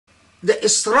the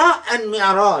Isra and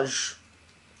Mi'raj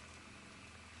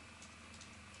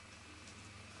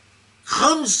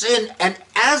comes in and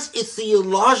as a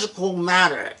theological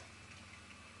matter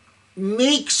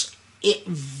makes it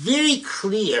very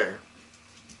clear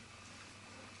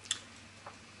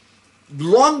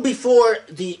long before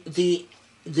the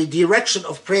direction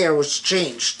of prayer was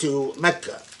changed to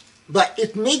Mecca, but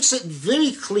it makes it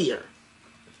very clear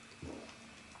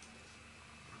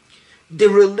the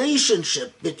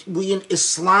relationship between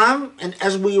Islam, and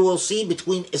as we will see,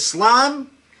 between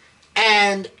Islam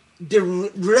and the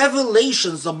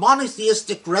revelations, the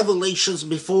monotheistic revelations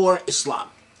before Islam.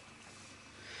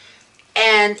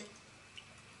 And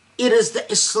it is the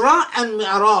Isra and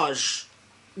Mi'raj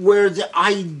where the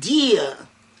idea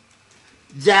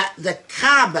that the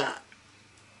Kaaba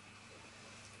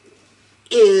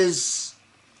is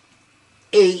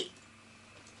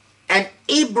an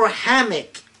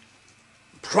Abrahamic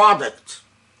product,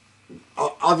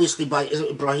 obviously by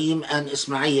Ibrahim and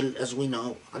Ismail, as we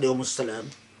know, alayhum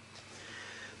salam.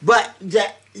 But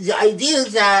the idea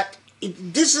that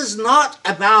this is not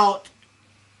about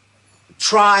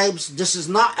tribes, this is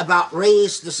not about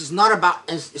race, this is not about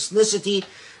ethnicity,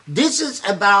 this is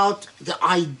about the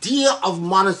idea of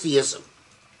monotheism,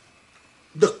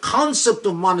 the concept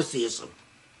of monotheism,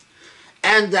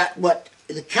 and that what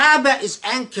the Kaaba is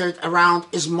anchored around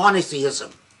is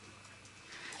monotheism,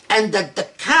 and that the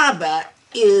Kaaba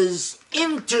is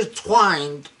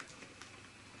intertwined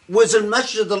with the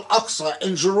Masjid al-Aqsa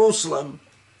in Jerusalem,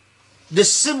 the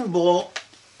symbol.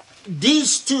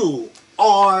 These two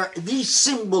are the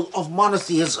symbol of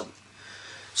monotheism.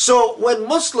 So when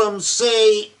Muslims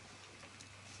say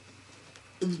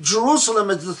Jerusalem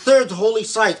is the third holy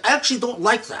site, I actually don't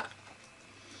like that.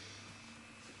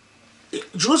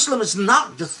 Jerusalem is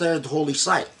not the third holy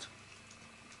site.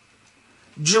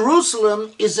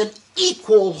 Jerusalem is an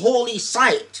equal holy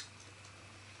site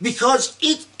because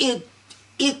it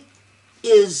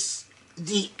is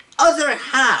the other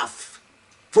half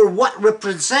for what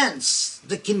represents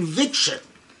the conviction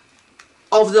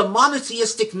of the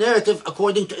monotheistic narrative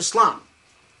according to Islam.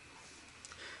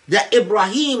 That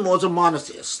Ibrahim was a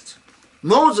monotheist,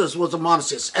 Moses was a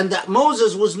monotheist, and that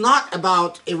Moses was not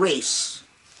about a race,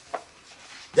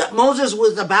 that Moses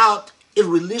was about a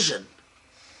religion,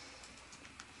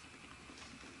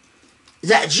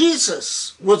 that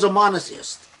Jesus was a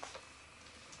monotheist,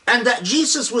 and that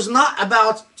Jesus was not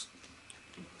about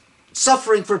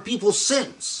suffering for people's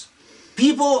sins.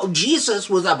 Jesus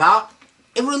was about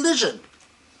a religion,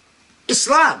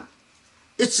 Islam.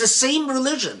 It's the same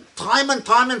religion, time and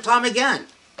time and time again.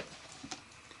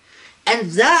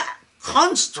 And that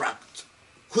construct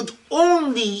could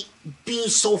only be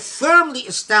so firmly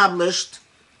established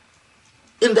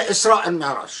in the Isra and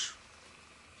Mi'raj.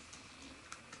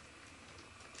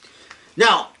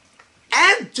 Now,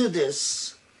 add to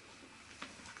this,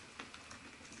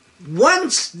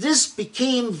 once this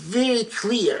became very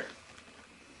clear,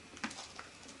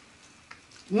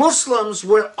 Muslims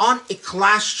were on a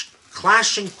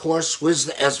clashing course with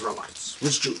the Israelites,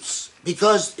 with Jews,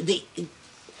 because the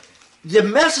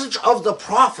message of the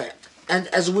Prophet, and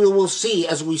as we will see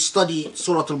as we study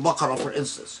Surah Al Baqarah, for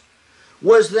instance,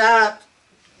 was that,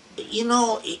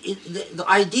 the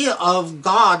idea of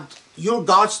God, you're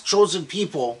God's chosen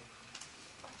people,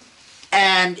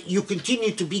 and you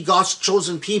continue to be God's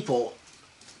chosen people,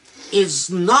 is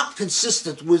not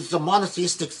consistent with the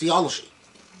monotheistic theology.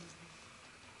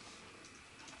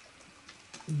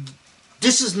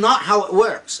 This is not how it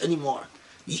works anymore.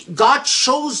 God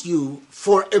chose you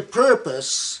for a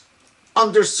purpose,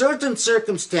 under certain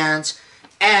circumstance,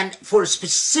 and for a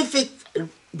specific,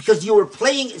 because you were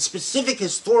playing a specific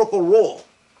historical role.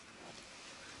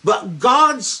 But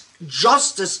God's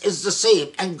justice is the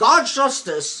same, and God's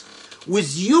justice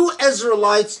with you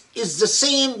Israelites is the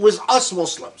same with us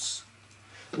Muslims.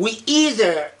 We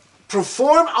either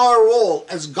perform our role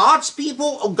as God's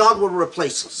people or God will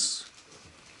replace us.